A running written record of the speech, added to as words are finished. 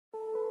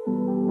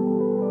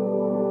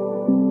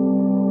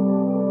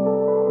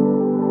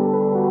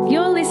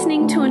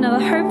to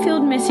another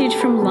hope-filled message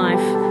from Life.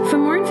 For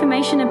more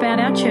information about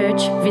our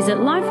church, visit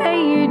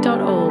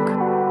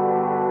lifeau.org.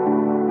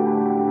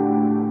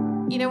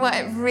 You know what?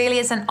 It really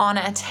is an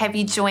honor to have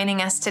you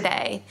joining us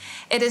today.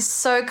 It is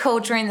so cool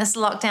during this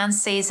lockdown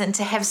season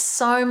to have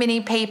so many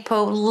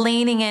people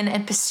leaning in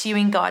and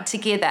pursuing God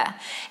together.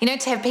 You know,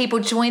 to have people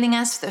joining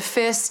us for the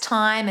first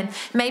time, and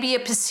maybe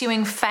you're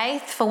pursuing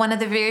faith for one of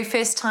the very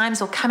first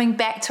times or coming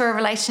back to a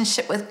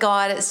relationship with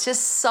God. It's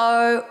just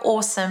so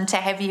awesome to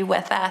have you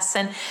with us.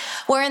 And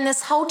we're in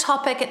this whole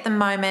topic at the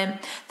moment,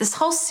 this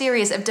whole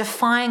series of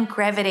defying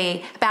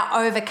gravity, about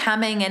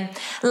overcoming. And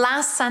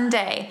last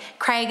Sunday,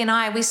 Craig and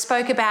I, we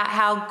spoke about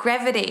how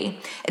gravity,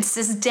 it's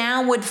this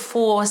downward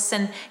force,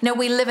 and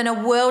we live in a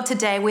world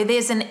today where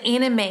there's an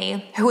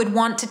enemy who would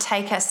want to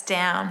take us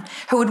down,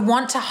 who would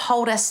want to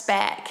hold us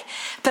back.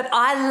 But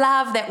I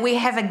love that we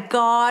have a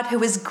God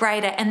who is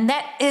greater, and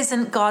that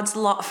isn't God's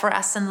lot for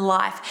us in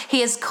life. He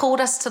has called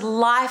us to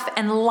life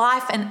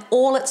in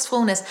all its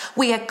fullness.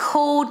 We are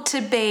called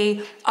to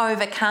be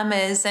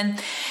overcomers. And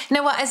you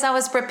know what, as I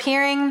was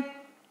preparing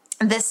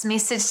this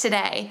message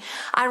today,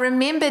 I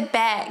remembered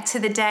back to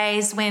the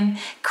days when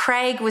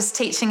Craig was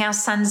teaching our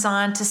son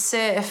Zion to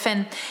surf,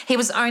 and he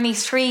was only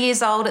 3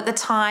 years old at the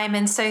time.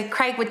 And so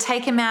Craig would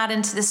take him out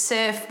into the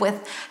surf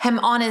with him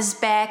on his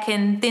back,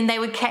 and then they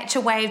would catch a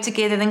wave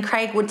together. Then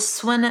Craig would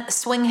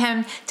swing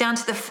him down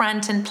to the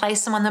front and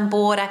place him on the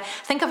board. I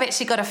think I've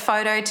actually got a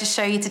photo to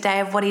show you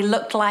today of what he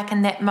looked like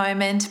in that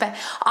moment. But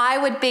I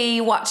would be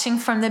watching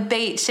from the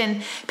beach,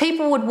 and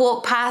people would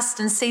walk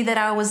past and see that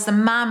I was the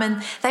mum,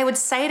 and they would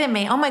say to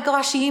me, "Oh my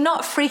gosh, are you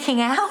not freaking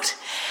out?"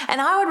 And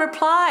I would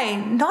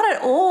reply, "Not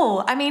at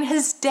all. I mean,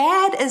 his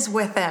dad is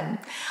with him."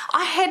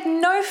 I had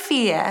no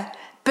fear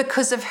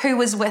because of who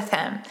was with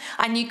him.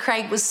 I knew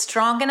Craig was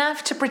strong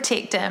enough to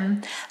protect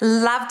him,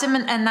 loved him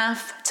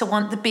enough to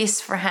want the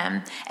best for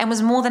him, and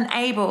was more than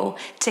able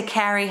to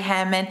carry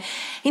him. And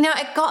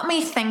it got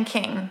me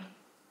thinking,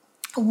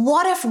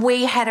 what if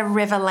we had a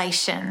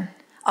revelation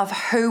of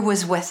who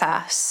was with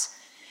us?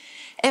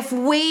 If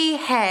we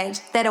had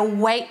that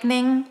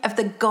awakening of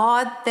the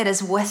God that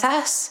is with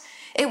us,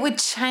 it would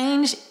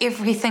change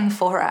everything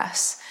for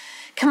us.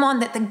 Come on,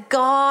 that the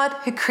God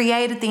who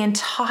created the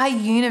entire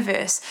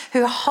universe,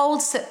 who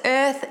holds the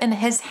earth in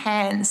his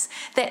hands,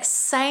 that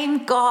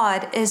same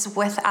God is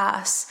with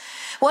us.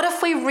 What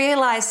if we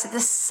realized that the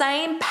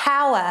same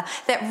power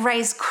that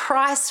raised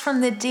Christ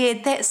from the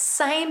dead, that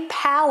same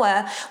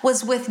power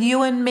was with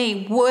you and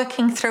me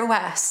working through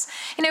us?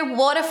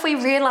 What if we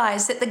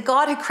realized that the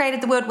God who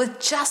created the world with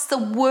just the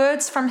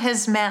words from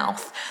his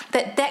mouth,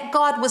 that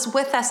God was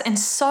with us, and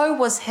so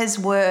was his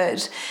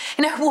word?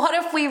 What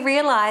if we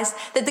realized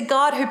that the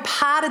God who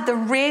parted the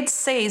Red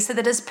Sea so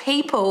that his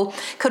people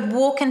could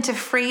walk into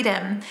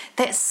freedom,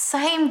 that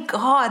same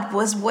God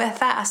was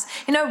with us?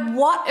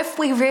 What if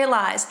we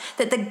realized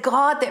that the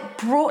God that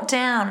brought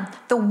down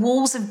the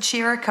walls of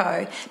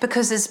Jericho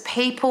because his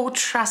people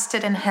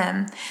trusted in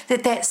him,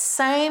 that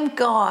same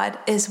God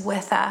is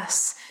with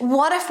us?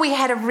 What if we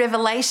had a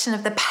revelation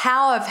of the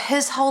power of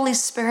his Holy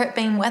Spirit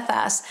being with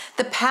us,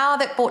 the power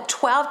that brought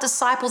 12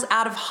 disciples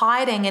out of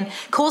hiding and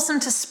caused them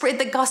to spread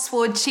the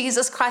gospel of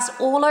Jesus Christ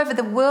all over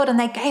the world, and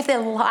they gave their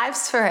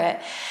lives for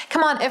it?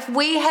 Come on, if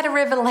we had a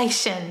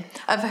revelation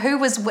of who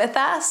was with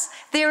us,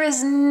 there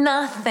is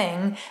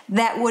nothing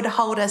that would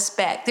hold us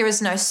back. There is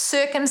no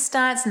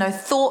circumstance, no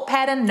thought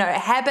pattern, no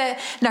habit,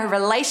 no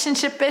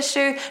relationship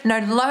issue, no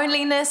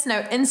loneliness,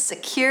 no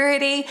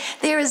insecurity.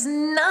 There is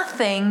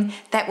nothing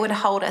that would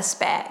hold us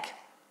back.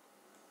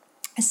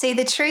 See,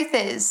 the truth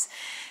is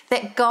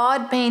that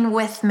God being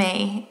with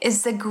me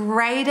is the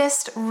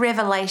greatest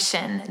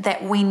revelation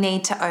that we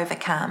need to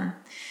overcome.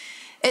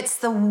 It's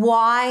the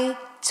why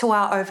to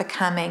our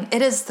overcoming.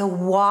 It is the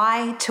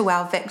why to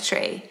our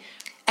victory.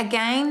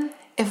 Again,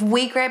 if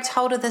we grabbed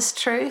hold of this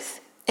truth,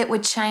 it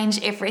would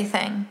change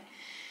everything.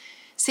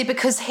 See,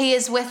 because he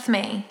is with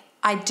me,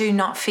 I do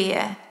not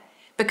fear.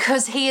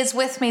 Because he is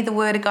with me, the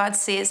word of God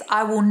says,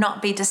 I will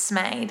not be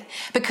dismayed.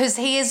 Because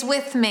he is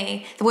with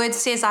me, the word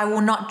says, I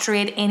will not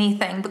dread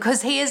anything.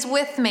 Because he is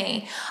with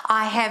me,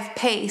 I have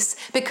peace.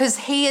 Because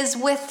he is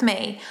with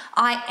me,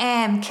 I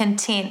am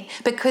content.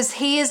 Because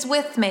he is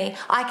with me,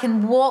 I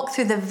can walk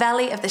through the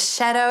valley of the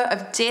shadow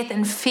of death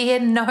and fear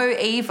no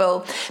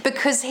evil.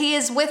 Because he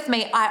is with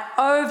me, I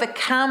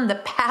overcome the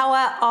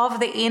power of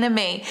the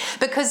enemy.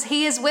 Because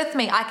he is with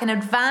me, I can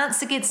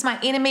advance against my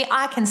enemy.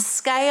 I can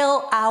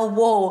scale our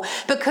wall.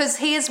 Because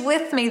he is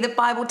with me, the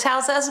Bible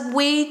tells us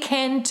we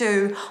can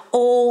do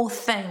all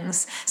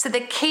things. So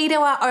the key to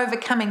our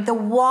overcoming, the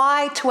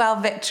why to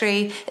our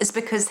victory, is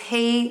because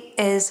he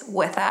is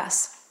with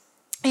us.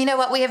 You know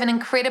what? We have an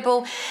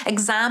incredible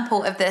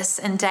example of this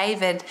in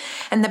David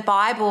in the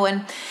Bible.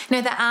 And,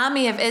 the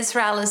army of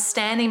Israel is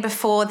standing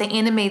before the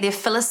enemy, the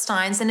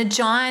Philistines, and a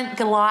giant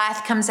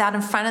Goliath comes out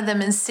in front of them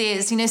and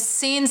says,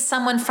 send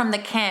someone from the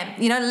camp.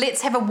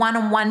 Let's have a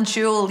one-on-one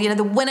duel.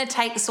 The winner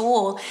takes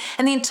all.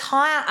 And the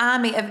entire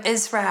army of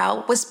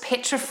Israel was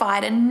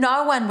petrified, and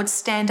no one would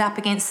stand up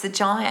against the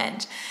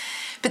giant.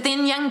 But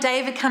then young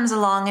David comes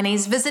along and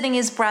he's visiting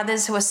his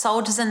brothers who are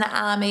soldiers in the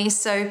army.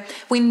 So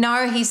we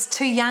know he's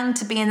too young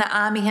to be in the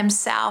army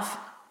himself.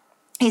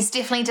 He's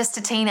definitely just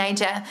a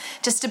teenager,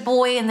 just a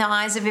boy in the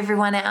eyes of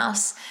everyone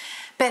else.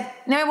 But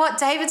you know what?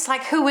 David's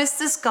like, who is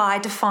this guy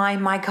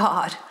defying my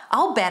God?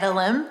 I'll battle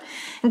him.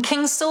 And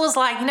King Saul's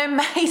like,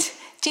 mate,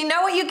 do you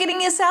know what you're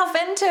getting yourself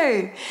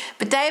into?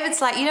 But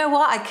David's like, you know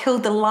what? I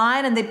killed the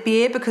lion and the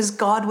bear because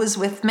God was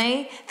with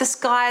me. This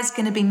guy is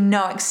going to be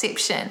no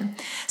exception.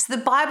 So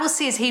the Bible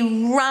says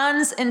he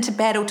runs into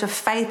battle to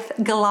face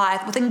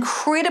Goliath with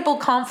incredible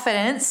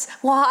confidence.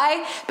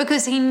 Why?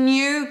 Because he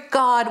knew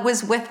God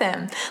was with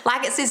him.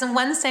 Like it says in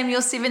 1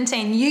 Samuel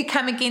 17, you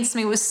come against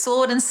me with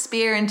sword and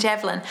spear and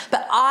javelin,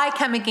 but I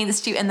come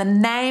against you in the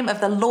name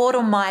of the Lord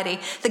Almighty,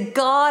 the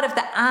God of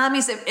the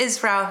armies of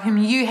Israel, whom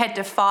you had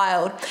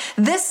defiled.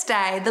 This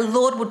day the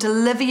Lord will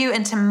deliver you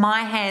into my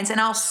hands, and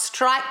I'll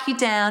strike you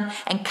down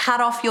and cut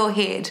off your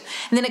head.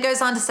 And then it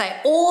goes on to say,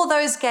 all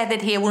those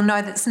gathered here will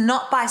know that it's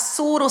not by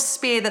sword or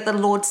spear that the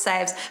Lord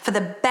saves, for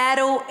the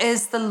battle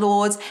is the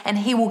Lord's, and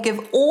he will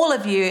give all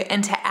of you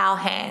into our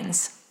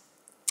hands.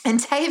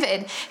 And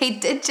David, he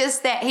did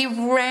just that. He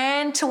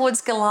ran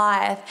towards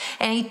Goliath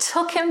and he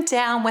took him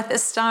down with a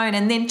stone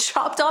and then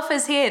chopped off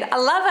his head. I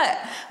love it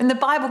when the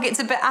Bible gets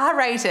a bit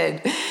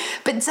R-rated.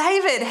 But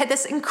David had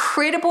this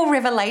incredible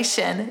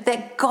revelation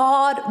that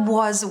God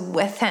was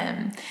with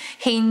him.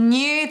 He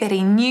knew that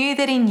he knew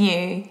that he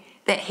knew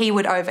that he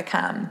would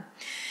overcome.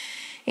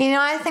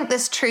 I think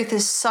this truth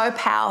is so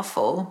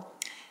powerful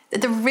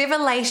that the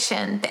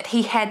revelation that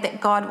he had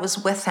that God was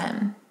with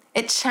him,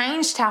 it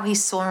changed how he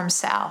saw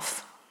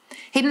himself.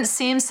 He didn't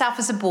see himself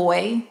as a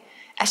boy,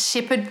 a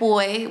shepherd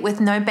boy with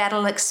no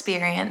battle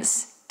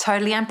experience,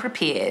 totally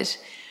unprepared.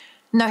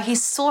 No, he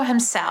saw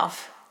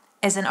himself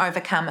as an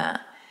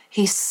overcomer.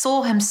 He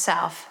saw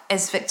himself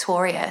as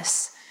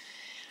victorious.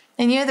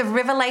 And the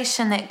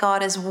revelation that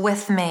God is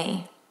with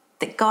me,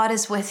 that God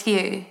is with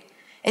you,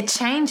 it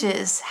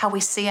changes how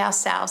we see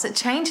ourselves. It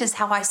changes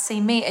how I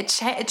see me. It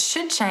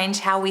should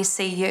change how we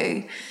see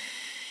you.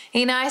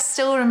 I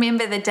still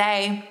remember the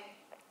day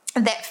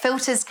that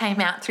filters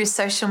came out through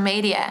social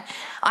media.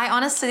 I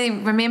honestly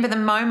remember the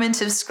moment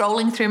of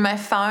scrolling through my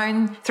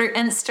phone, through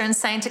Insta, and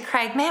saying to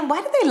Craig, man, why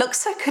do they look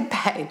so good,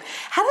 babe?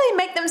 How do they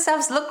make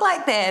themselves look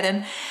like that?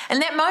 And in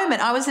that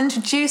moment, I was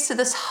introduced to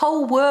this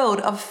whole world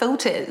of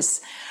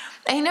filters.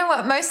 And you know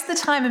what? Most of the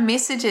time in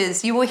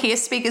messages, you will hear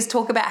speakers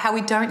talk about how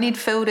we don't need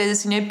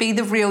filters, be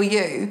the real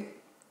you.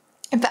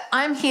 But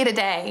I'm here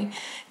today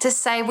to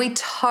say we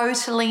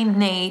totally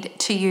need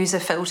to use a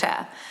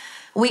filter.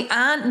 We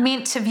aren't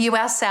meant to view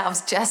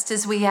ourselves just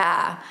as we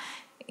are.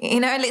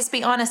 Let's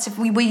be honest, if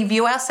we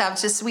view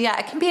ourselves just as we are,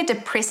 it can be a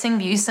depressing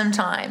view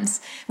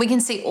sometimes. We can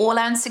see all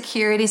our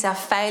insecurities, our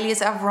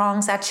failures, our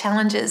wrongs, our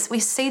challenges. We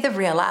see the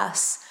real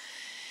us.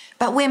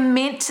 But we're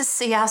meant to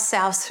see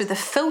ourselves through the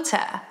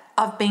filter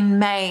of being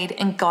made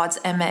in God's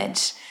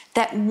image,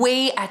 that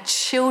we are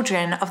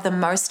children of the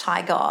Most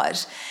High God,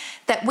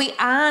 that we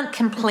aren't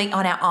complete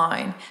on our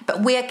own,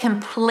 but we are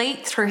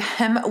complete through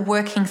Him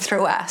working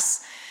through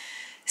us.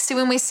 See,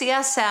 when we see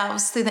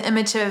ourselves through the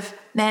image of,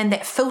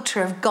 that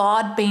filter of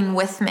God being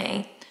with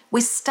me,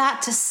 we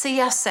start to see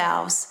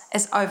ourselves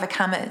as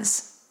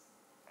overcomers.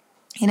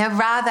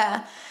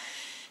 Rather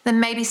than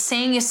maybe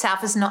seeing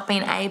yourself as not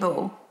being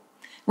able,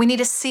 we need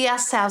to see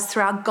ourselves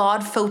through our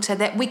God filter,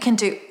 that we can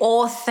do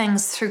all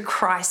things through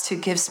Christ who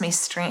gives me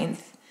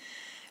strength.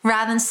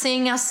 Rather than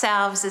seeing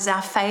ourselves as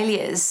our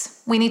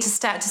failures, we need to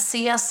start to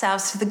see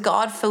ourselves through the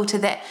God filter,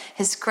 that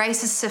His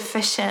grace is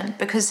sufficient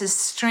because His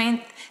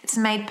strength, it's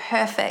made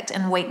perfect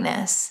in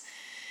weakness.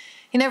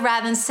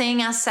 Rather than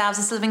seeing ourselves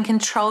as living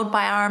controlled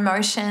by our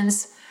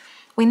emotions,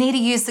 we need to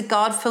use the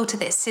God filter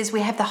that says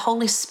we have the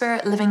Holy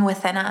Spirit living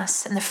within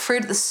us, and the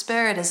fruit of the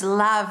Spirit is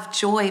love,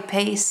 joy,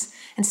 peace,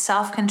 and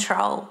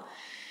self-control.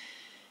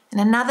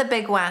 And another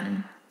big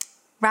one,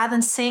 rather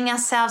than seeing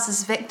ourselves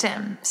as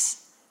victims,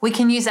 we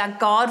can use our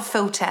God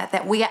filter,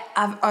 that we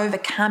are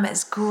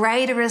overcomers.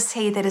 Greater is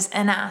He that is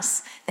in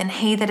us than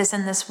he that is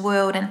in this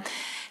world. And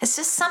it's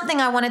just something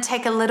I want to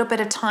take a little bit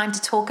of time to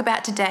talk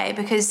about today,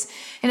 because,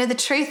 the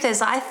truth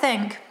is, I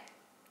think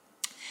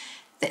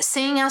that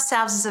seeing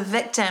ourselves as a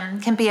victim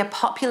can be a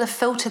popular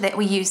filter that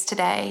we use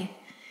today.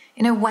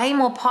 Way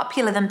more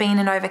popular than being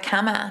an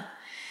overcomer.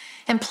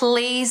 And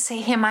please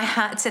hear my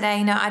heart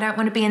today. I don't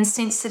want to be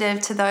insensitive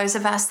to those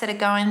of us that are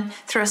going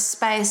through a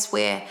space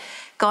where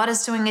God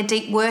is doing a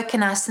deep work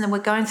in us and that we're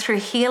going through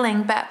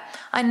healing. But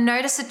I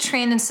notice a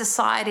trend in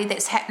society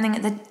that's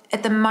happening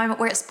at the moment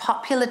where it's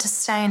popular to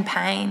stay in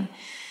pain.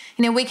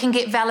 We can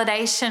get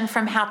validation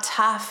from how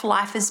tough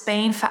life has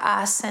been for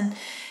us, and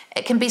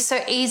it can be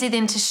so easy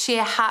then to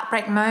share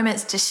heartbreak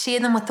moments, to share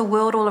them with the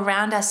world all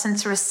around us, and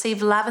to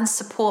receive love and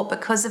support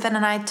because of it.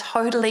 And I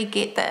totally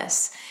get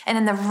this. And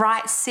in the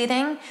right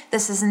setting,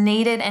 this is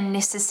needed and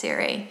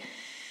necessary.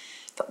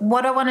 But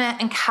what I want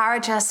to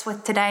encourage us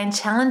with today and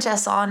challenge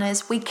us on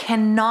is we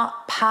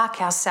cannot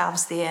park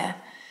ourselves there.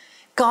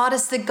 God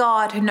is the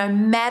God who, no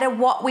matter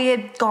what we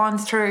have gone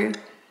through,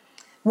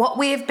 what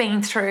we have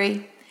been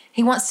through,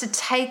 He wants to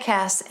take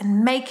us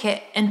and make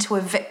it into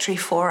a victory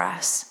for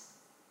us.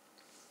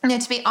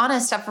 To be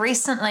honest, I've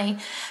recently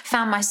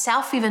found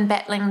myself even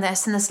battling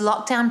this in this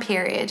lockdown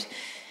period.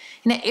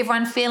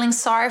 Everyone feeling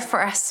sorry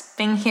for us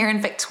being here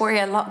in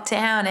Victoria locked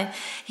down, and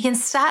you can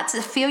start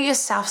to feel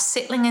yourself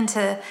settling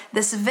into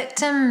this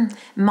victim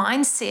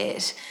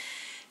mindset.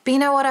 But you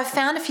know what? I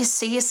found if you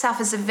see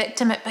yourself as a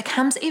victim, it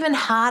becomes even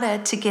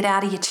harder to get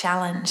out of your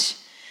challenge.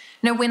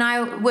 When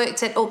I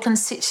worked at Auckland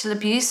Sexual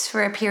Abuse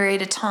for a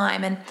period of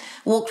time and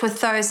walked with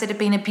those that had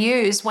been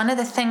abused, one of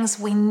the things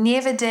we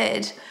never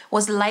did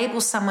was label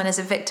someone as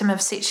a victim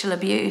of sexual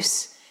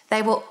abuse.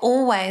 They were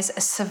always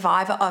a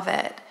survivor of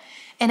it.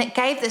 And it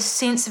gave this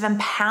sense of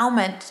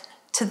empowerment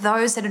to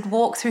those that had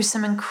walked through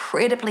some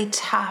incredibly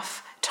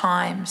tough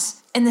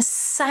times. In the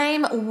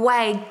same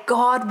way,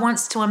 God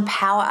wants to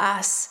empower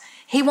us.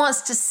 He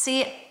wants to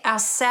see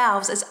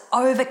ourselves as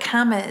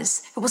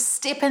overcomers who will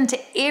step into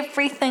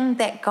everything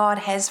that God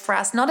has for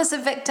us, not as a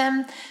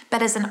victim,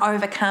 but as an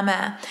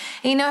overcomer.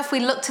 And if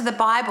we look to the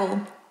Bible,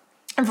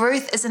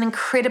 Ruth is an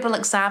incredible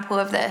example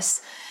of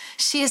this.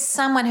 She is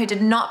someone who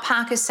did not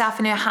park herself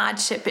in her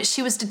hardship, but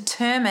she was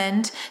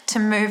determined to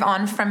move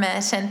on from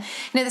it. And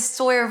the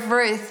story of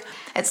Ruth,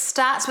 it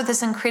starts with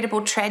this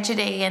incredible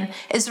tragedy. An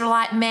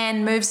Israelite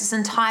man moves his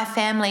entire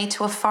family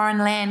to a foreign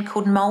land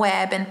called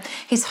Moab, and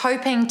he's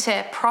hoping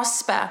to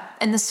prosper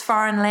in this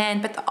foreign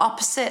land, but the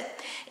opposite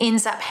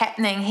ends up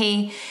happening.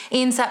 He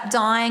ends up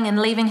dying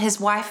and leaving his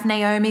wife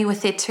Naomi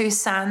with their 2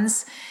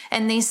 sons,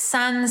 and these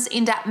sons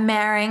end up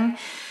marrying.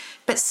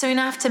 But soon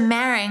after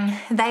marrying,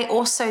 they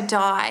also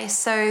die.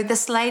 So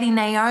this lady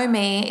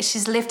Naomi,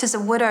 she's left as a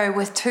widow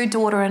with 2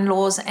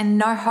 daughter-in-laws and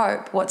no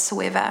hope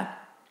whatsoever.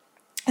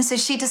 And so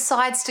she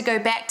decides to go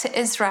back to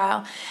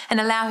Israel and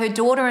allow her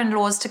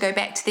daughter-in-laws to go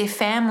back to their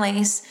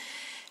families.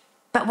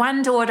 But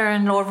one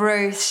daughter-in-law,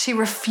 Ruth, she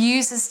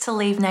refuses to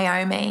leave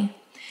Naomi.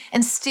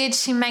 Instead,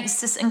 she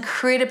makes this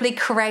incredibly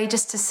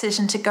courageous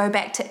decision to go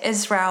back to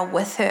Israel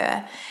with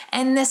her.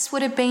 And this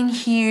would have been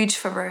huge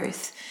for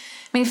Ruth.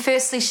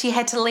 Firstly, she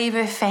had to leave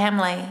her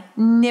family,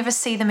 never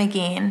see them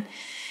again.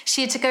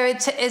 She had to go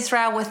to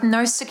Israel with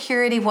no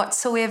security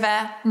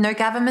whatsoever, no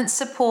government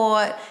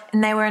support,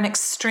 and they were in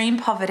extreme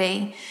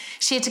poverty.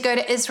 She had to go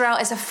to Israel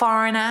as a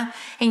foreigner,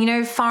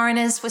 and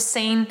foreigners were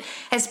seen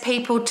as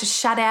people to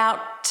shut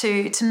out,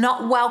 to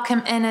not welcome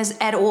in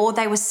at all.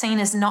 They were seen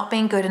as not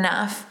being good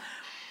enough.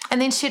 And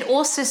then she had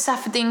also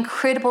suffered the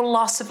incredible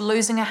loss of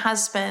losing her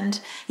husband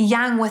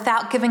young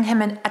without giving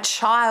him a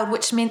child,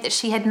 which meant that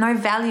she had no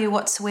value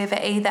whatsoever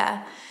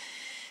either.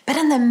 But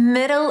in the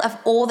middle of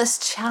all this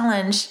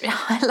challenge,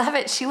 I love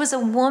it, she was a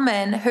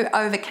woman who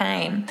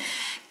overcame.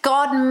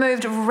 God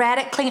moved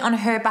radically on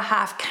her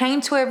behalf,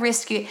 came to her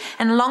rescue,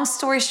 and long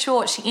story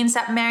short, she ends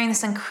up marrying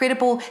this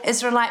incredible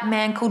Israelite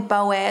man called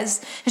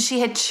Boaz, and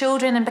she had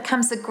children and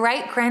becomes the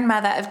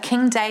great-grandmother of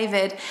King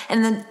David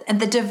and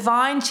the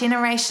divine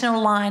generational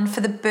line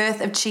for the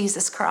birth of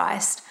Jesus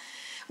Christ.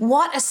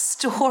 What a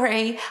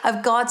story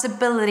of God's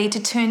ability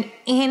to turn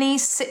any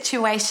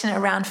situation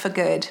around for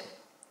good.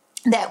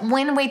 That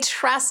when we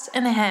trust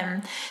in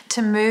Him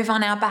to move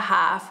on our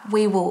behalf,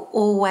 we will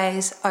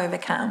always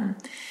overcome.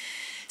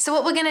 So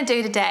what we're going to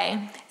do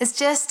today is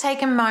just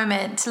take a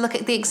moment to look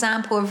at the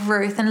example of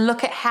Ruth and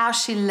look at how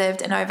she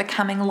lived an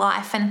overcoming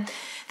life. And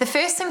the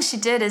first thing she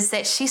did is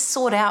that she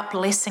sought out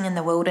blessing in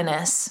the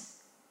wilderness.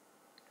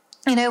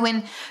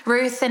 When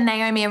Ruth and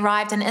Naomi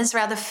arrived in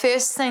Israel, the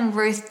first thing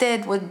Ruth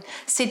did was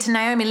said to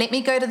Naomi, "Let me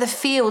go to the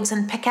fields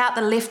and pick out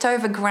the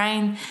leftover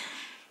grain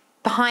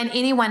behind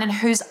anyone in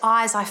whose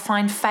eyes I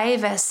find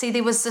favor." See,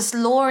 there was this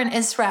law in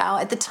Israel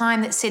at the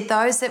time that said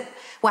those that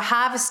were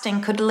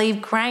harvesting could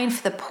leave grain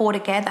for the poor to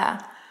gather.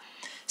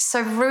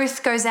 So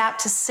Ruth goes out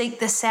to seek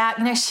this out.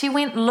 She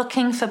went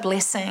looking for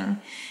blessing.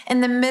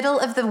 In the middle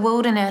of the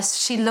wilderness,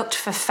 she looked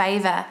for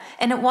favor,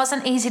 and it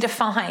wasn't easy to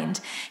find.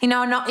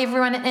 Not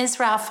everyone in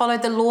Israel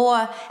followed the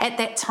law at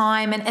that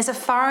time, and as a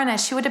foreigner,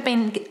 she would have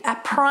been a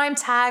prime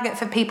target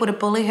for people to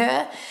bully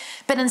her.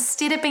 But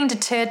instead of being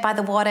deterred by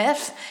the what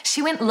if,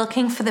 she went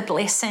looking for the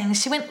blessing.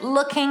 She went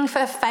looking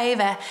for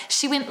favor.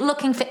 She went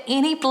looking for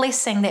any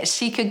blessing that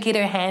she could get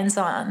her hands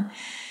on.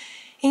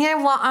 You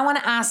know what? I want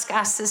to ask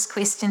us this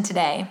question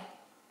today.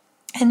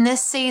 In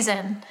this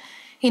season,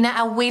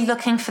 are we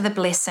looking for the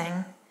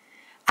blessing?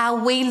 Are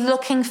we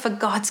looking for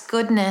God's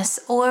goodness,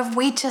 or have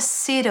we just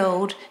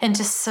settled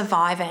into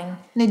surviving?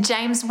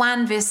 James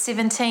 1 verse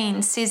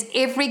 17 says,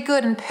 "Every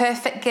good and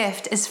perfect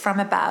gift is from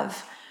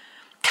above,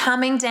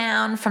 coming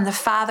down from the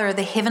Father of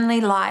the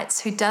heavenly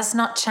lights, who does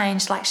not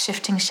change like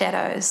shifting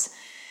shadows."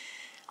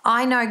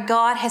 I know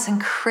God has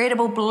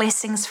incredible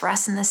blessings for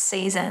us in this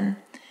season,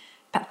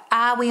 but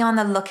are we on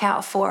the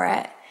lookout for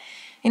it?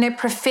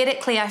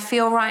 Prophetically, I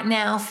feel right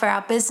now for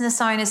our business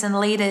owners and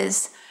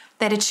leaders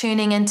that are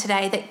tuning in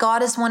today, that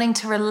God is wanting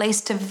to release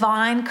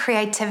divine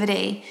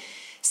creativity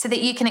so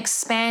that you can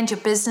expand your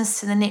business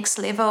to the next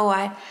level.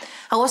 I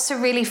also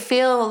really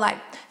feel like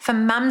for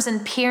mums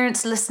and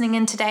parents listening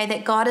in today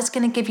that God is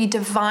going to give you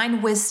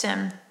divine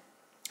wisdom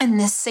in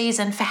this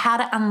season for how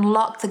to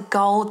unlock the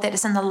gold that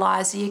is in the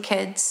lives of your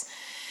kids.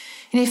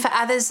 For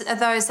others,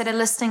 those that are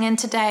listening in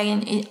today,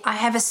 and I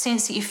have a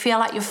sense that you feel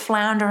like you're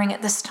floundering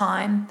at this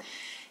time,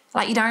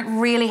 like you don't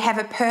really have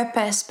a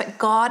purpose, but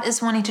God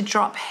is wanting to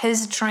drop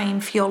his dream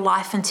for your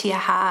life into your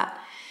heart.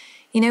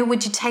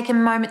 Would you take a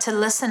moment to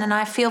listen? And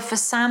I feel for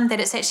some that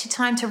it's actually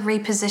time to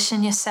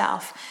reposition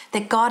yourself,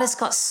 that God has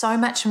got so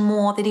much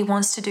more that he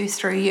wants to do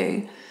through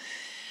you.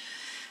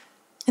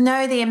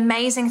 The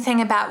amazing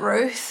thing about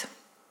Ruth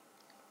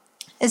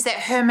is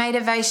that her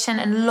motivation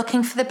in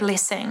looking for the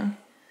blessing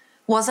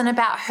wasn't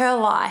about her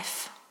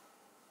life,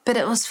 but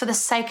it was for the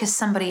sake of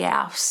somebody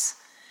else.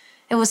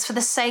 It was for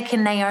the sake of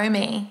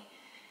Naomi.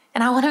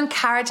 And I want to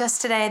encourage us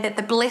today that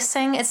the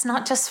blessing is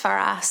not just for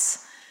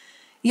us.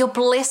 Your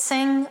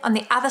blessing, on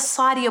the other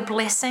side of your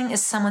blessing,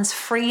 is someone's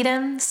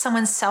freedom,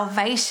 someone's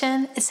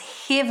salvation.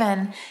 It's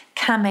heaven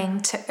coming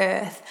to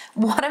earth.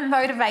 What a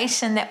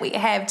motivation that we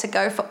have to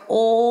go for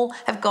all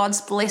of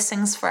God's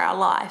blessings for our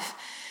life.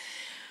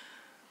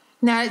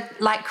 Now,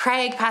 like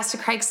Pastor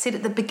Craig said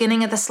at the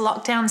beginning of this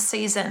lockdown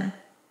season,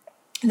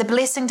 the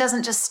blessing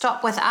doesn't just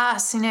stop with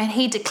us.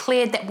 He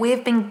declared that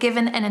we've been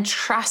given an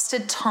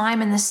entrusted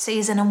time in this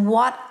season, and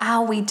what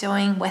are we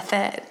doing with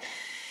it?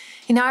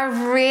 I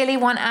really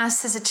want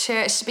us as a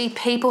church to be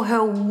people who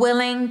are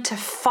willing to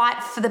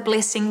fight for the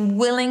blessing,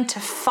 willing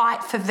to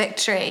fight for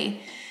victory.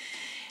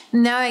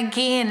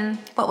 Again,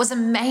 what was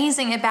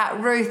amazing about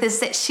Ruth is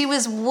that she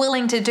was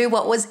willing to do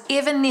what was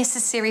ever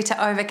necessary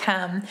to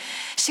overcome.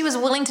 She was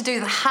willing to do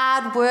the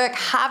hard work,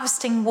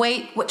 harvesting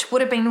wheat, which would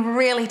have been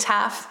really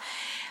tough.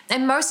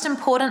 And most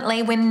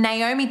importantly, when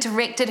Naomi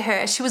directed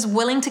her, she was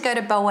willing to go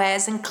to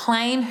Boaz and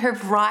claim her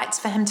rights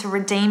for him to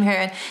redeem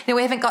her. And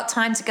we haven't got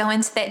time to go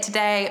into that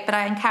today, but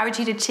I encourage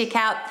you to check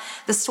out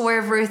the story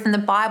of Ruth in the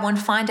Bible and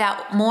find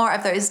out more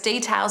of those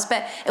details.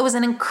 But it was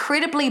an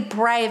incredibly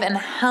brave and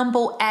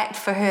humble act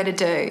for her to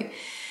do.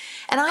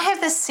 And I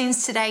have this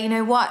sense today,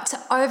 to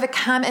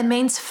overcome, it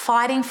means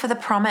fighting for the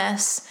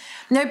promise.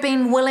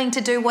 Being willing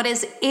to do what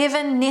is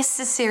ever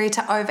necessary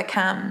to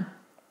overcome.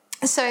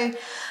 So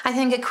I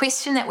think a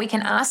question that we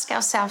can ask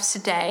ourselves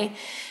today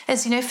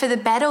is, for the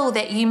battle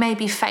that you may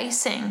be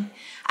facing,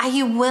 are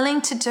you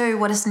willing to do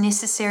what is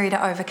necessary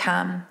to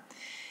overcome?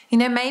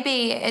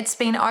 Maybe it's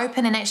being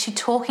open and actually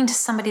talking to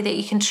somebody that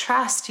you can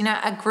trust,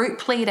 a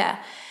group leader.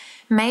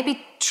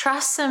 Maybe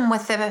trust them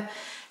with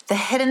the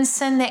hidden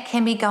sin that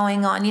can be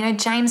going on.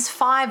 James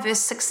 5 verse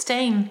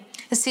 16,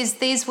 it says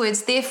these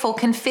words, therefore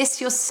confess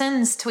your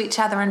sins to each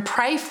other and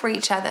pray for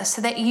each other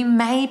so that you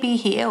may be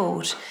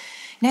healed.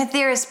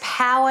 There is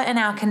power in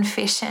our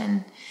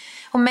confession.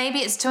 Or maybe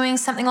it's doing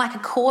something like a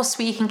course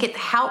where you can get the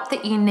help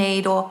that you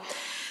need. Or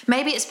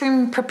maybe it's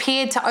being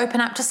prepared to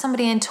open up to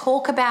somebody and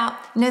talk about,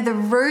 the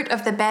root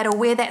of the battle,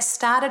 where that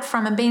started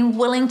from, and being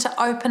willing to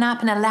open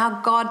up and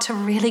allow God to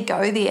really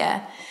go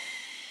there.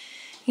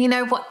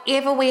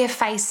 Whatever we are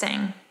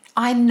facing,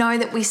 I know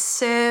that we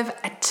serve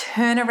a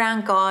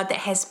turnaround God that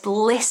has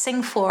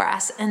blessing for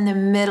us in the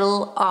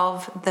middle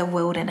of the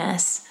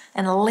wilderness.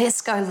 And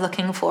let's go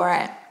looking for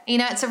it.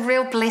 It's a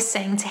real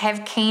blessing to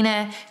have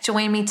Kina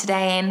join me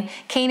today. And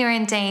Kina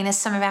and Dean are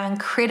some of our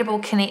incredible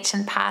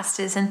connection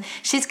pastors. And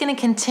she's going to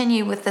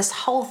continue with this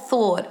whole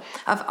thought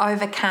of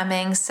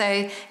overcoming.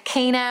 So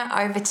Kina,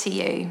 over to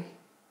you.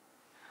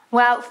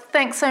 Well,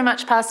 thanks so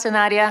much, Pastor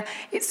Nadia.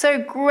 It's so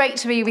great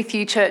to be with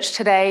you, church,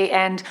 today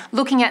and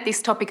looking at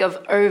this topic of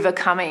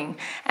overcoming.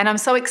 And I'm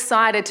so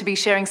excited to be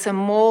sharing some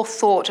more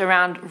thought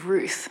around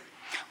Ruth.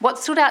 What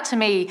stood out to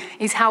me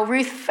is how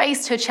Ruth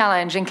faced her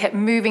challenge and kept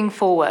moving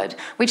forward,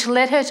 which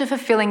led her to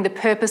fulfilling the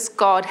purpose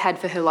God had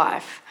for her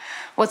life.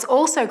 What's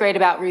also great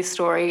about Ruth's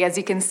story, as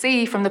you can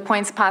see from the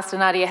points Pastor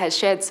Nadia has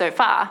shared so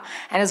far,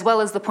 and as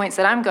well as the points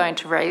that I'm going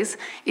to raise,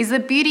 is the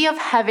beauty of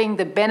having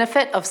the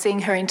benefit of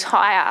seeing her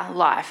entire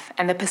life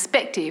and the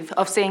perspective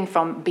of seeing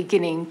from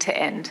beginning to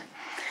end.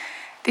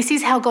 This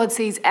is how God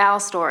sees our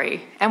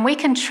story, and we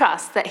can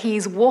trust that He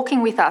is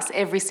walking with us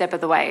every step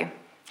of the way.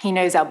 He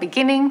knows our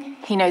beginning,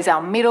 He knows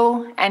our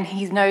middle, and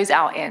He knows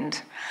our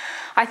end.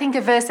 I think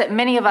a verse that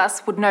many of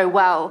us would know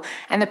well,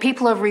 and the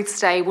people of Ruth's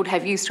day would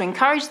have used to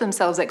encourage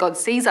themselves that God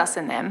sees us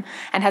in them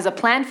and has a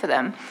plan for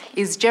them,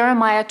 is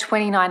Jeremiah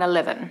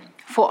 29:11.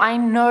 For I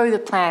know the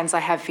plans I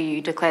have for you,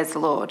 declares the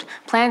Lord,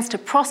 plans to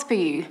prosper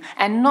you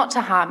and not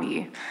to harm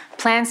you,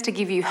 plans to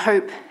give you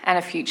hope and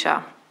a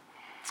future.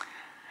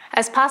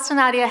 As Pastor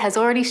Nadia has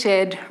already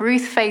shared,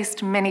 Ruth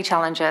faced many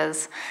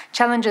challenges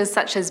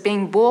such as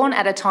being born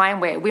at a time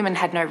where women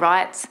had no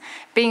rights,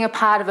 being a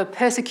part of a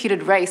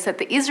persecuted race that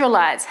the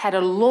Israelites had a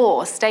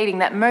law stating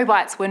that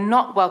Moabites were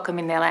not welcome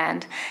in their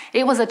land.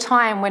 It was a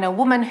time when a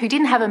woman who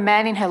didn't have a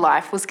man in her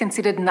life was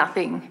considered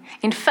nothing.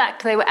 In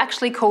fact, they were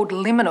actually called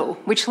liminal,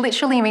 which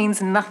literally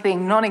means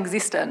nothing,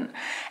 non-existent.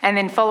 And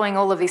then following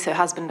all of this, her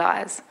husband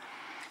dies.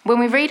 When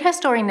we read her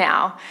story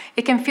now,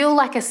 it can feel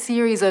like a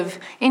series of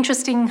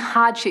interesting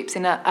hardships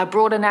in a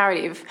broader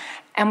narrative,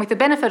 and with the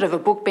benefit of a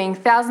book being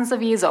thousands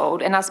of years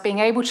old and us being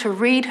able to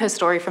read her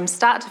story from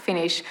start to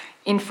finish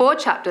in 4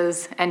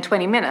 chapters and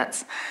 20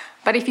 minutes,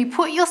 But if you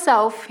put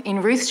yourself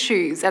in Ruth's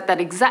shoes at that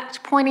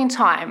exact point in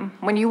time,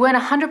 when you weren't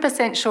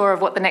 100% sure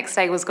of what the next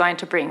day was going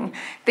to bring,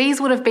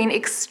 these would have been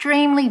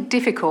extremely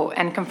difficult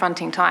and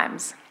confronting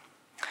times.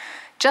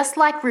 Just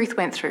like Ruth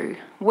went through,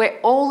 we're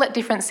all at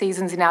different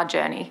seasons in our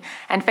journey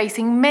and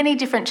facing many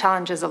different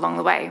challenges along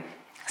the way.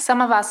 Some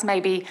of us may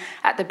be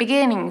at the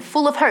beginning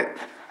full of hope.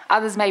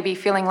 Others may be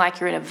feeling like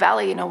you're in a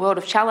valley in a world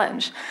of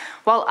challenge,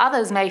 while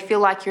others may feel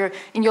like you're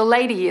in your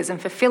later years and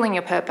fulfilling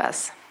your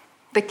purpose.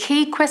 The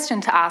key question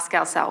to ask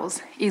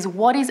ourselves is,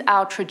 what is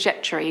our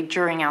trajectory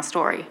during our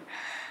story?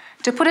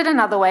 To put it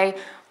another way,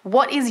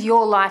 what is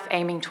your life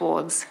aiming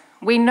towards?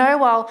 We know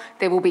while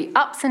there will be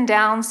ups and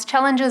downs,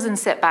 challenges and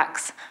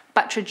setbacks,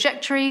 but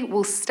trajectory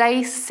will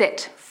stay set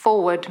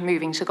forward,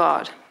 moving to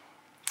God.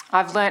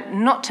 I've learnt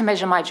not to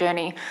measure my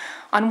journey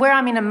on where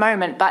I'm in a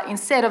moment, but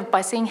instead of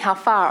by seeing how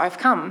far I've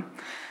come.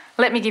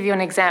 Let me give you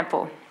an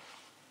example.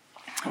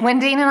 When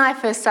Dean and I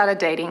first started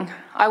dating,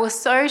 I was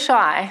so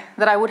shy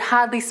that I would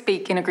hardly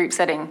speak in a group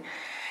setting.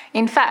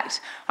 In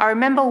fact, I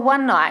remember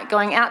one night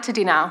going out to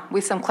dinner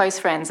with some close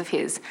friends of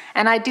his,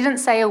 and I didn't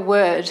say a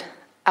word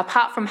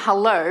apart from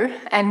hello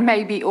and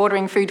maybe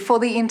ordering food for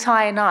the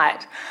entire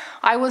night.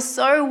 I was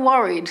so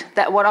worried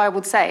that what I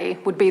would say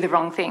would be the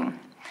wrong thing.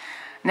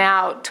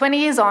 Now, 20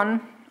 years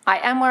on, I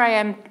am where I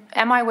am.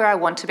 Am I where I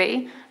want to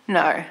be?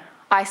 No.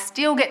 I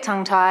still get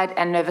tongue-tied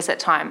and nervous at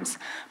times,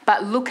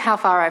 but look how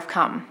far I've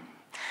come.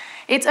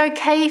 It's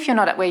okay if you're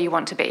not at where you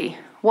want to be.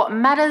 What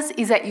matters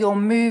is that you're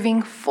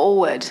moving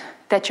forward,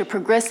 that you're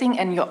progressing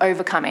and you're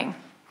overcoming.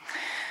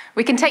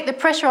 We can take the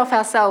pressure off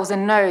ourselves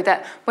and know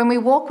that when we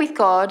walk with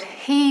God,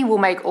 He will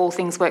make all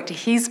things work to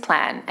His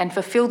plan and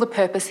fulfill the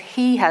purpose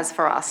He has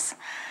for us.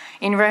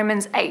 In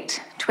Romans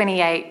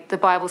 8:28, the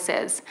Bible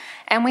says,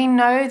 "And we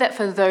know that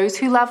for those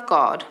who love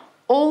God,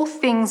 all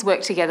things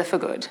work together for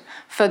good,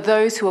 for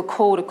those who are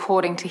called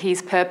according to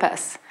His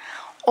purpose."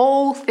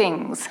 All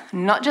things,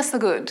 not just the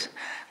good.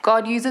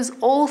 God uses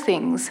all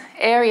things,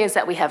 areas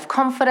that we have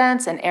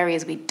confidence and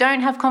areas we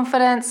don't have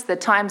confidence, the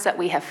times that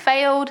we have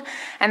failed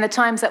and the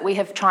times that we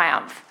have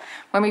triumphed.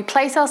 When we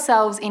place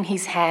ourselves in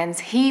His hands,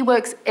 He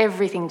works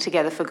everything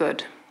together for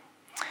good.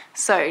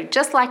 So,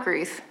 just like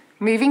Ruth,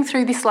 moving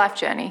through this life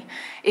journey,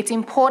 it's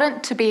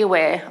important to be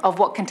aware of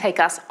what can take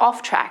us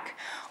off track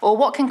or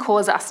what can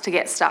cause us to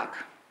get stuck.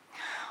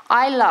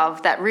 I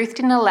love that Ruth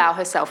didn't allow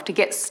herself to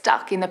get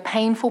stuck in the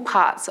painful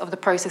parts of the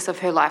process of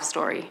her life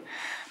story,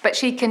 but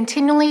she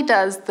continually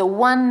does the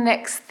one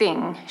next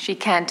thing she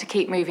can to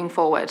keep moving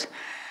forward,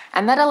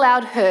 and that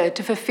allowed her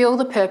to fulfill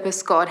the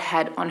purpose God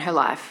had on her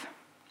life.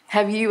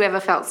 Have you ever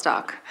felt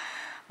stuck?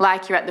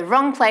 Like you're at the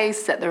wrong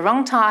place at the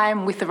wrong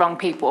time with the wrong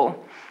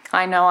people?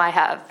 I know I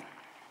have.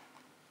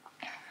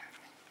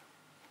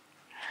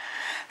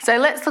 So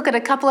let's look at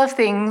a couple of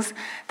things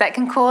that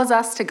can cause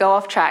us to go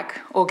off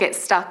track or get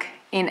stuck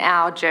in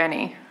our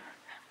journey.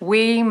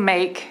 We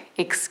make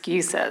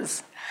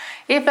excuses.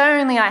 If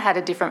only I had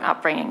a different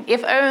upbringing.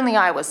 If only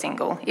I was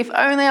single. If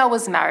only I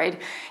was married.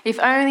 If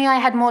only I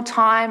had more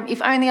time.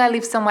 If only I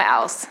lived somewhere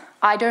else.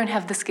 I don't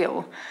have the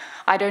skill.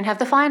 I don't have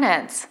the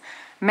finance.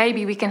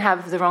 Maybe we can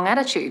have the wrong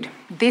attitude.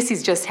 This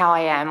is just how I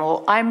am,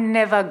 or I'm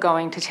never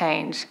going to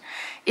change.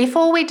 If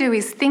all we do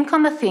is think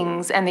on the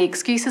things and the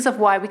excuses of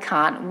why we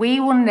can't, we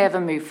will never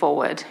move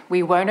forward.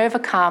 We won't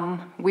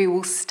overcome. We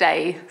will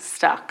stay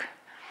stuck.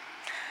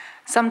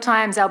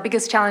 Sometimes our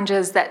biggest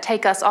challenges that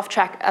take us off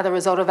track are the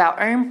result of our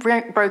own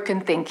broken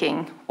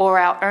thinking or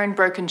our own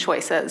broken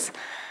choices.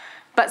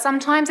 But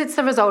sometimes it's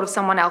the result of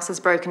someone else's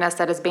brokenness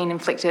that has been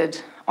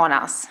inflicted on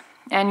us.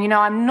 And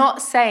I'm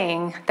not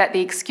saying that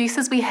the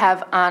excuses we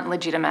have aren't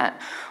legitimate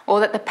or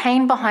that the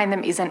pain behind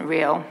them isn't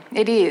real.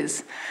 It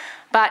is.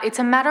 But it's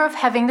a matter of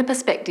having the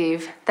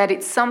perspective that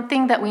it's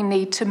something that we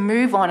need to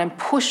move on and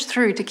push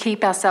through to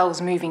keep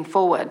ourselves moving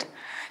forward,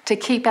 to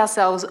keep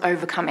ourselves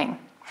overcoming.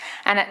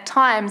 And at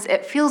times,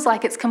 it feels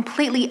like it's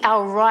completely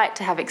our right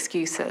to have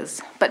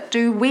excuses. But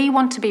do we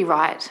want to be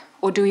right,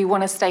 or do we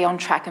want to stay on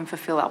track and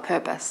fulfill our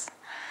purpose?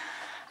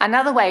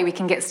 Another way we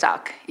can get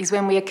stuck is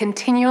when we are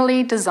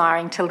continually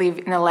desiring to live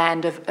in a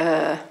land of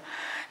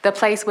the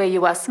place where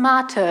you are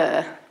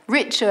smarter,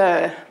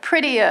 richer,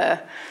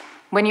 prettier.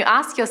 When you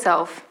ask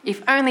yourself,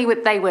 if only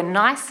they were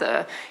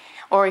nicer,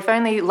 or if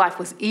only life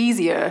was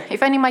easier,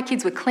 if only my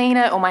kids were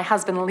cleaner or my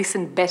husband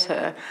listened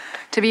better.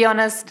 To be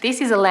honest,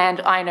 this is a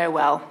land I know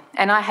well,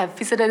 and I have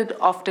visited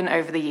often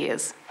over the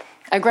years.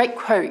 A great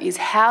quote is,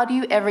 how do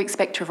you ever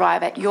expect to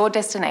arrive at your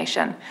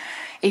destination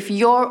if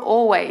you're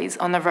always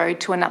on the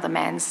road to another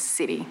man's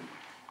city?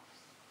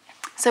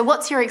 So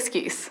what's your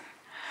excuse?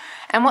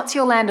 And what's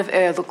your land of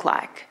look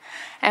like?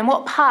 And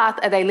what path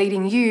are they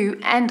leading you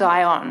and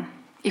I on?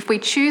 If we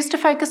choose to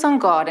focus on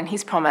God and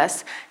His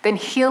promise, then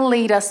He'll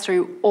lead us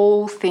through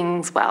all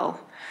things well.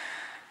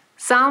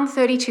 Psalm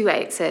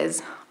 32:8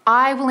 says,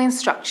 "I will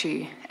instruct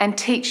you and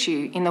teach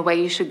you in the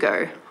way you should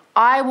go.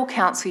 I will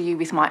counsel you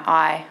with my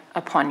eye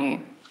upon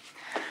you."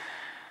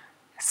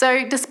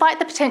 So despite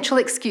the potential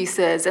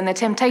excuses and the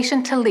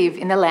temptation to live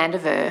in the land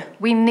of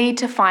we need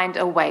to find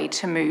a way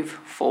to move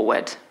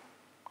forward.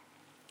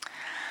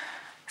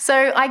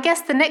 So I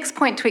guess the next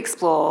point to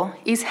explore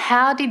is,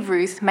 how did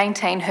Ruth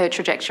maintain her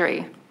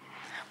trajectory?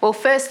 Well,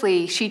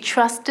 firstly, she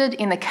trusted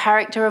in the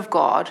character of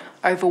God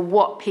over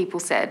what people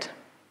said.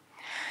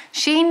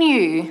 She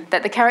knew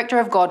that the character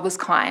of God was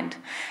kind,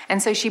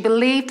 and so she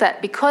believed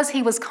that because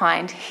he was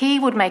kind, he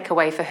would make a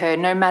way for her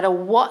no matter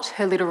what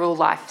her literal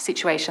life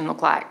situation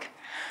looked like.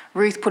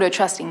 Ruth put her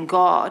trust in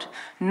God,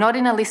 not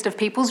in a list of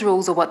people's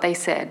rules or what they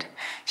said.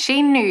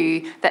 She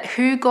knew that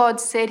who God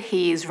said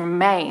he is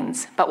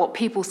remains, but what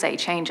people say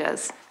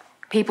changes.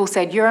 People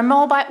said, "You're a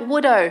Moabite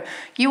widow.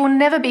 You will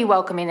never be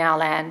welcome in our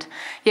land."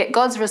 Yet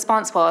God's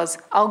response was,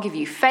 "I'll give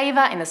you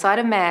favor in the sight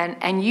of man,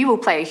 and you will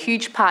play a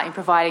huge part in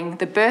providing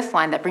the birth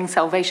line that brings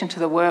salvation to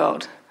the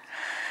world."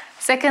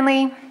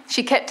 Secondly,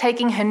 she kept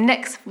taking her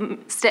next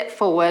step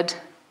forward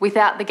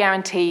without the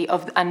guarantee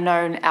of a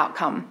known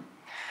outcome.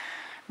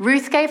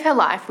 Ruth gave her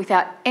life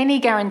without any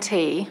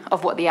guarantee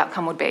of what the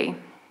outcome would be.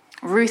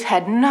 Ruth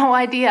had no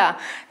idea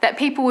that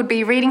people would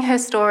be reading her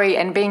story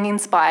and being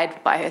inspired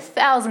by her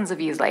thousands of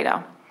years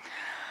later.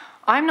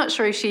 I'm not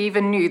sure if she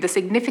even knew the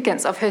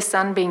significance of her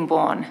son being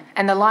born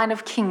and the line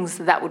of kings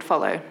that would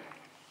follow.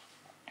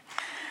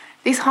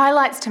 This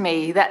highlights to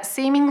me that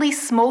seemingly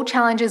small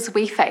challenges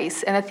we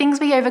face and the things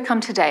we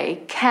overcome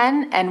today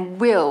can and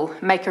will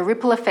make a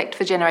ripple effect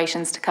for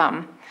generations to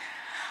come.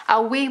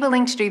 Are we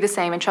willing to do the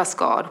same and trust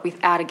God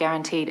without a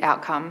guaranteed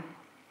outcome?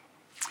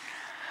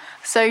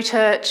 So,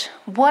 church,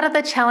 what are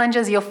the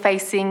challenges you're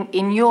facing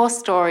in your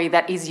story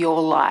that is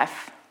your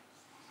life?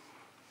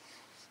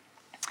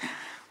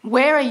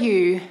 Where are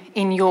you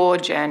in your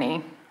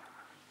journey?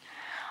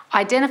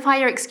 Identify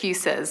your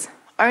excuses,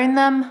 own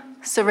them,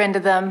 surrender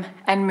them,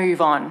 and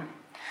move on.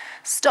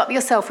 Stop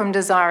yourself from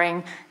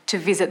desiring to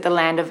visit the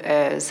land of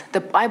Uz.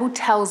 The Bible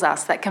tells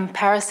us that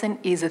comparison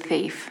is a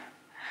thief.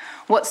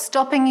 What's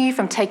stopping you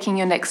from taking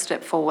your next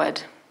step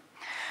forward?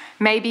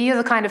 Maybe you're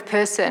the kind of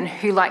person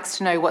who likes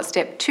to know what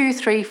step 2,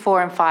 3,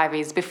 4, and 5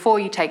 is before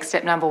you take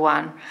step number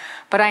 1.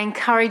 But I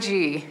encourage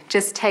you,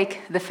 just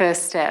take the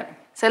first step.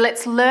 So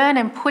let's learn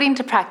and put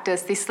into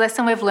practice this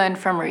lesson we've learned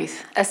from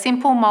Ruth, a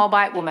simple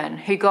Moabite woman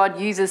who God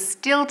uses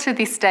still to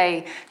this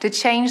day to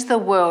change the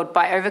world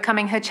by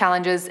overcoming her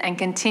challenges and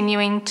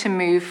continuing to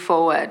move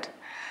forward.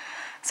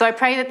 So I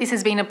pray that this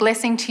has been a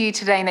blessing to you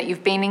today and that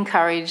you've been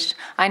encouraged.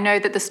 I know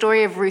that the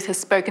story of Ruth has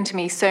spoken to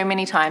me so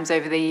many times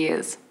over the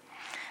years.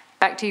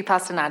 Back to you,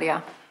 Pastor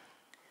Nadia.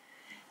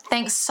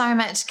 Thanks so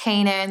much,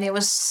 Kina. And there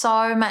was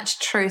so much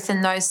truth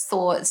in those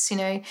thoughts.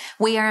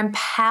 We are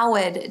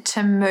empowered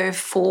to move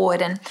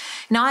forward. And,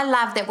 I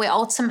love that we're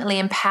ultimately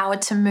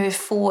empowered to move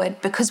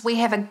forward because we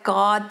have a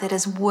God that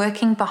is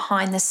working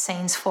behind the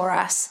scenes for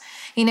us.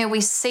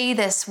 We see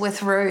this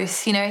with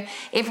Ruth,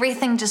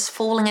 everything just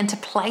falling into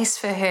place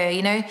for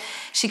her.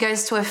 She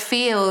goes to a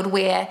field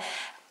where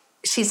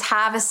she's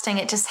harvesting.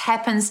 It just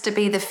happens to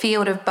be the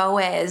field of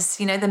Boaz,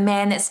 the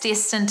man that's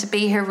destined to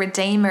be her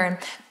redeemer. And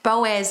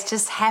Boaz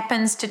just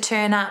happens to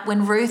turn up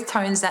when Ruth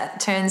turns up.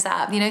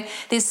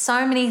 There's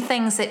so many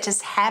things that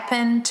just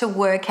happen to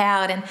work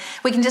out, and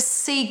we can just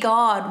see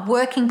God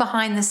working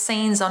behind the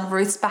scenes on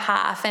Ruth's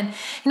behalf. And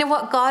you know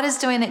what? God is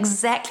doing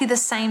exactly the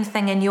same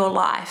thing in your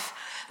life.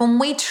 When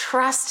we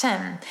trust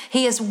him,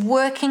 he is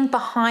working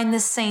behind the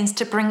scenes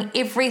to bring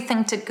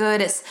everything to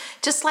good. It's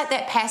just like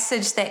that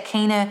passage that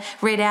Kina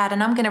read out,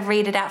 and I'm going to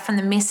read it out from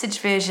the Message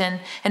version.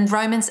 In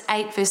Romans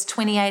 8, verse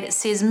 28, it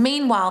says,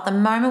 "Meanwhile, the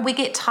moment we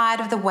get tired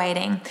of the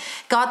waiting,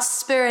 God's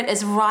Spirit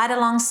is right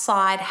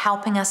alongside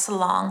helping us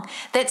along.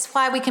 That's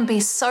why we can be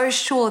so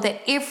sure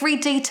that every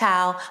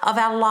detail of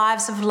our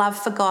lives of love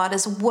for God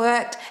is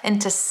worked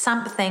into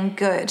something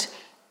good."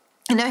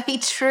 He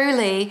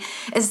truly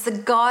is the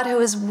God who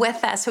is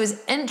with us, who is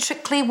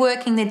intricately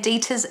working the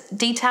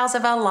details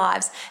of our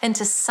lives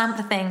into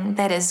something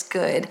that is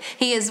good.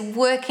 He is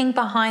working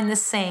behind the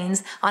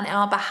scenes on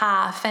our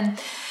behalf. And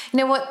you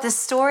know what? The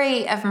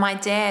story of my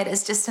dad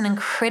is just an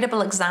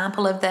incredible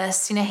example of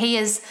this. He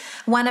is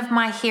one of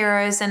my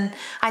heroes, and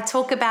I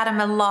talk about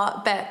him a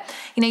lot, but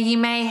you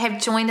may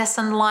have joined us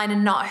online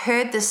and not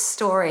heard this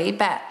story,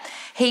 but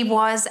he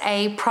was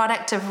a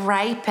product of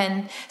rape,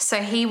 and so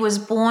he was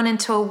born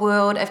into a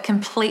world of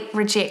complete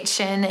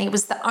rejection. He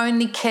was the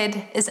only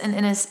kid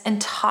in his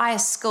entire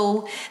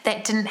school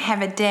that didn't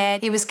have a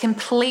dad. He was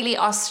completely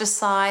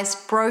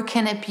ostracized,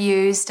 broken,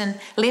 abused, and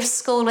left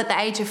school at the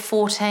age of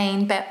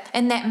 14. But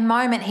in that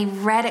moment, he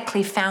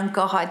radically found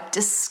God,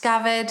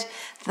 discovered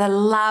the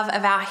love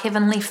of our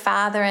Heavenly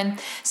Father. And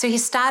so he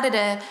started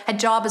a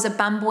job as a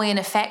bumboy in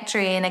a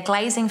factory, in a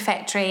glazing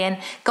factory. And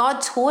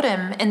God taught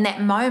him in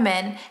that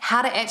moment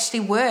how to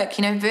actually work,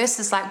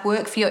 verses like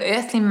 "work for your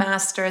earthly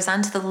master as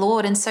unto the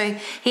Lord." And so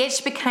he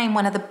actually became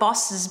one of the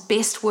boss's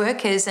best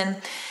workers. And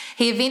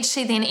he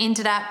eventually then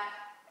ended up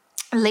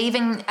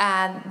leaving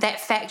that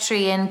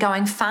factory and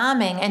going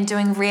farming and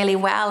doing really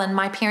well. And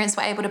my parents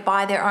were able to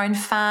buy their own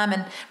farm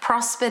and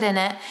prospered in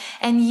it.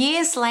 And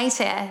years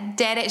later,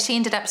 Dad actually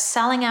ended up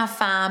selling our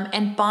farm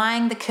and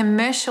buying the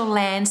commercial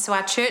land so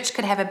our church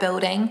could have a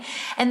building.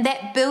 And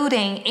that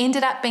building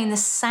ended up being the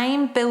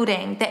same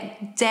building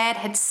that Dad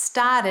had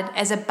started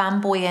as a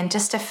bum boy in,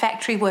 just a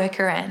factory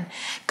worker in.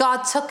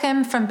 God took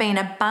him from being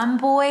a bum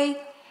boy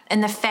in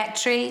the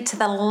factory to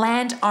the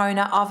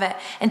landowner of it.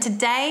 And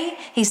today,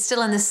 he's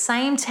still in the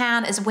same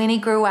town as when he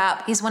grew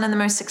up. He's one of the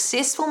most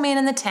successful men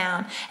in the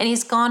town, and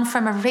he's gone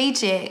from a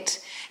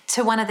reject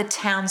to one of the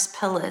town's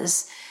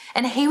pillars.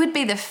 And he would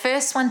be the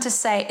first one to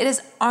say, it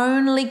is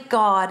only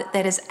God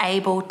that is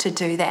able to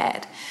do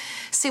that.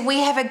 See, we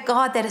have a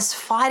God that is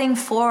fighting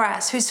for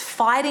us, who's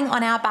fighting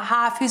on our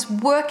behalf, who's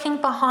working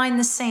behind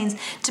the scenes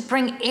to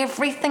bring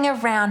everything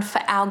around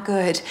for our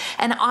good.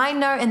 And I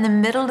know in the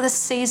middle of this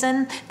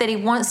season that he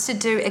wants to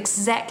do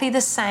exactly the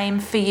same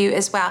for you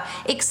as well.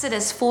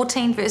 Exodus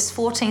 14 verse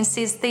 14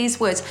 says these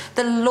words,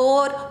 the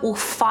Lord will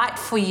fight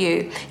for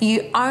you.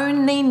 You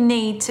only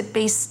need to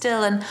be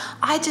still. And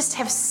I just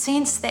have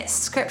sensed that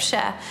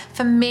scripture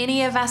for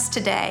many of us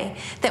today,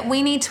 that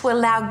we need to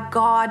allow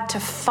God to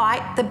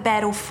fight the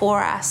battle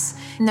for us.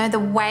 No, the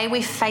way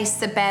we face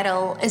the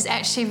battle is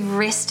actually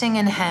resting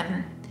in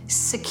him,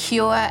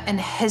 secure in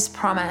his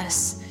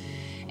promise.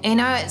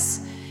 It's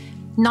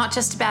not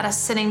just about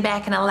us sitting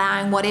back and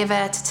allowing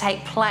whatever to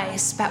take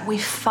place, but we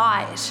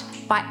fight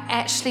by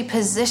actually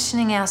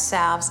positioning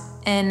ourselves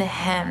in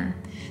him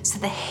so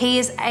that he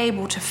is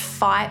able to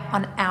fight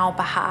on our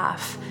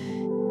behalf.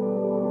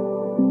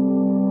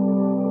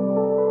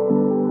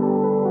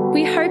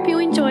 We hope you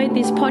enjoyed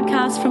this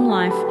podcast from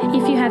Life.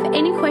 If you have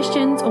any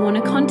questions or want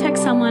to contact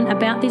someone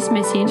about this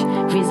message,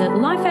 visit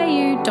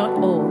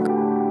lifeau.org.